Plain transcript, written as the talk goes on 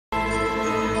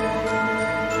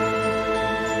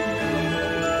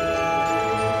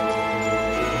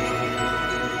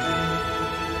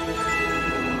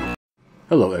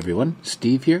Hello everyone,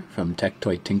 Steve here from Tech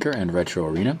Toy Tinker and Retro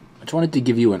Arena. I just wanted to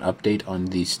give you an update on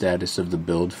the status of the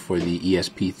build for the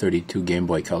ESP32 Game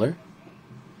Boy Color.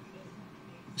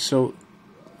 So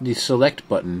the select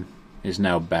button is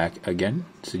now back again,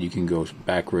 so you can go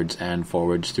backwards and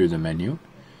forwards through the menu.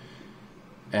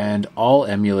 And all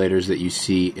emulators that you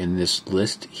see in this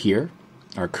list here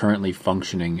are currently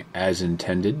functioning as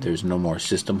intended. There's no more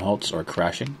system halts or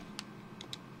crashing.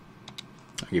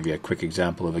 I'll give you a quick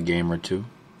example of a game or two.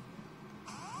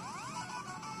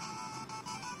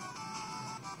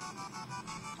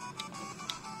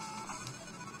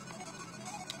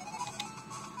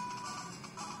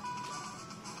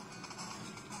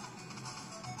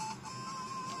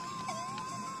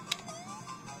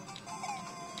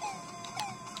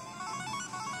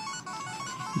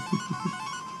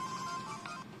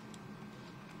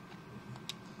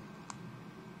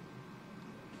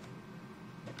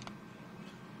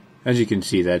 As you can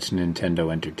see, that's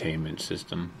Nintendo Entertainment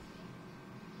System.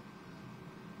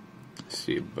 Let's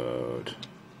see about...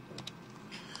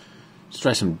 Let's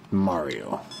try some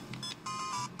Mario.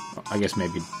 I guess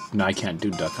maybe... No, I can't do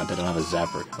Duck Hunt. I don't have a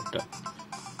zapper hooked up.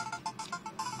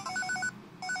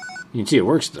 You can see it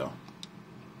works, though.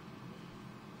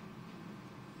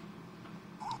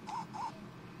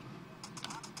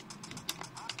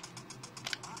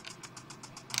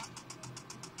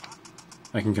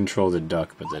 I can control the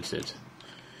duck, but that's it.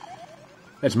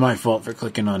 That's my fault for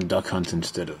clicking on Duck Hunt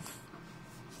instead of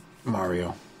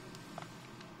Mario.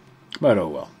 But oh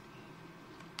well.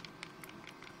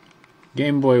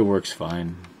 Game Boy works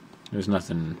fine. There's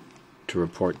nothing to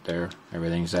report there.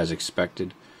 Everything's as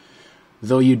expected.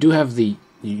 Though you do have the...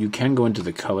 You can go into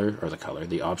the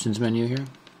the options menu here.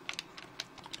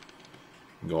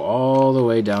 Go all the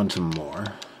way down to more.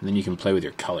 And then you can play with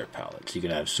your color palettes. You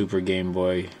can have Super Game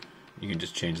Boy... You can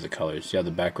just change the colors. See how the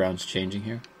background's changing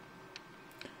here?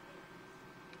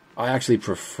 I actually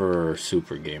prefer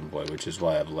Super Game Boy, which is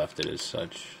why I've left it as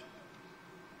such.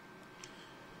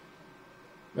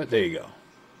 But there you go.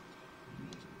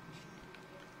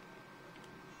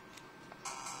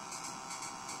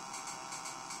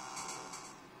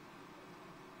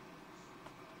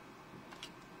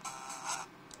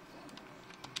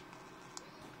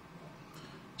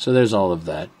 So there's all of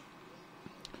that.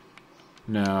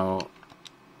 Now,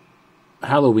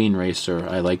 Halloween Racer,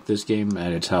 I like this game,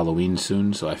 and it's Halloween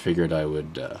soon, so I figured I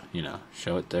would,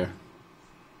 show it there.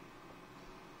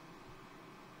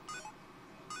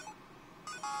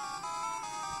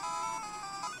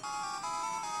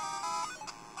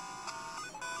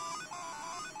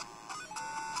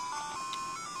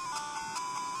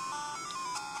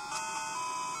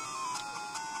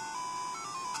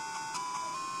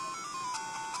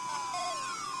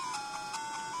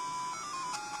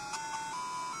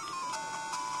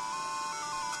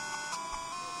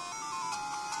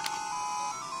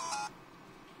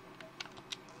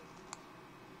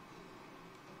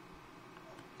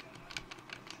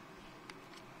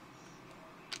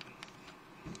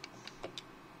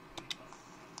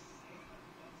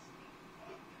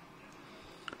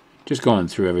 Just going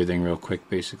through everything real quick,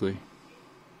 basically.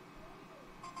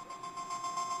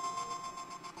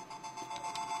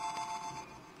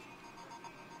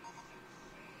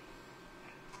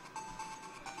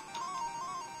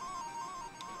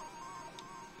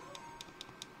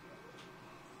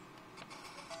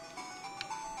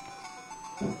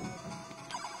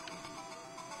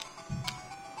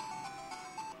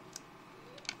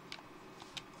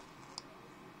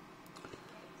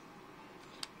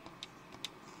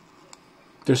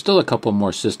 There's still a couple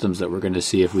more systems that we're going to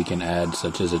see if we can add,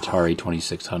 such as Atari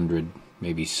 2600,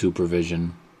 maybe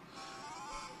Supervision.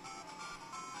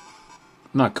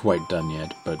 Not quite done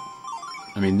yet, but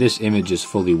I mean, this image is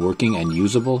fully working and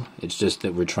usable. It's just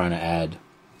that we're trying to add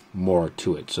more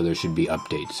to it, so there should be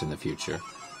updates in the future.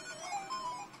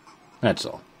 That's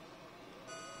all.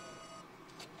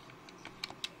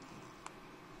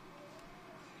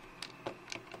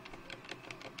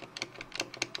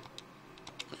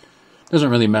 Doesn't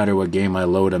really matter what game I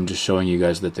load, I'm just showing you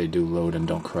guys that they do load and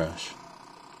don't crash.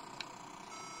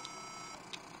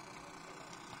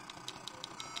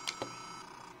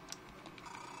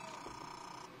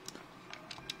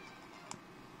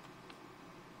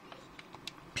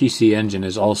 PC Engine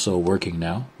is also working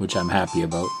now, which I'm happy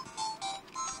about.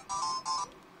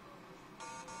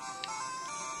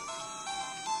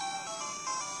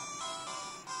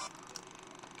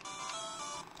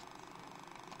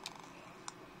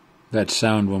 That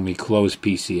sound when we close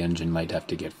PC Engine might have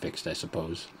to get fixed, I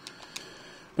suppose.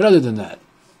 But other than that,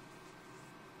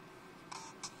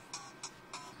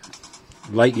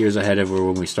 light years ahead of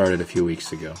when we started a few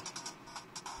weeks ago.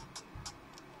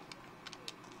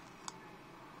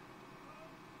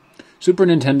 Super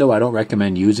Nintendo I don't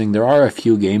recommend using. There are a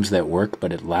few games that work,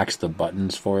 but it lacks the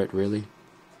buttons for it, really.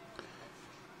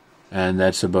 And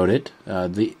that's about it.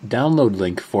 The download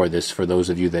link for this, for those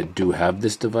of you that do have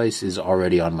this device, is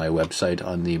already on my website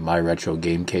on the My Retro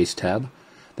Game Case tab.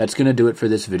 That's going to do it for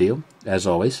this video. As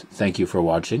always, thank you for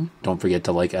watching. Don't forget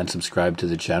to like and subscribe to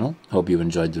the channel. Hope you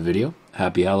enjoyed the video.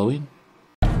 Happy Halloween.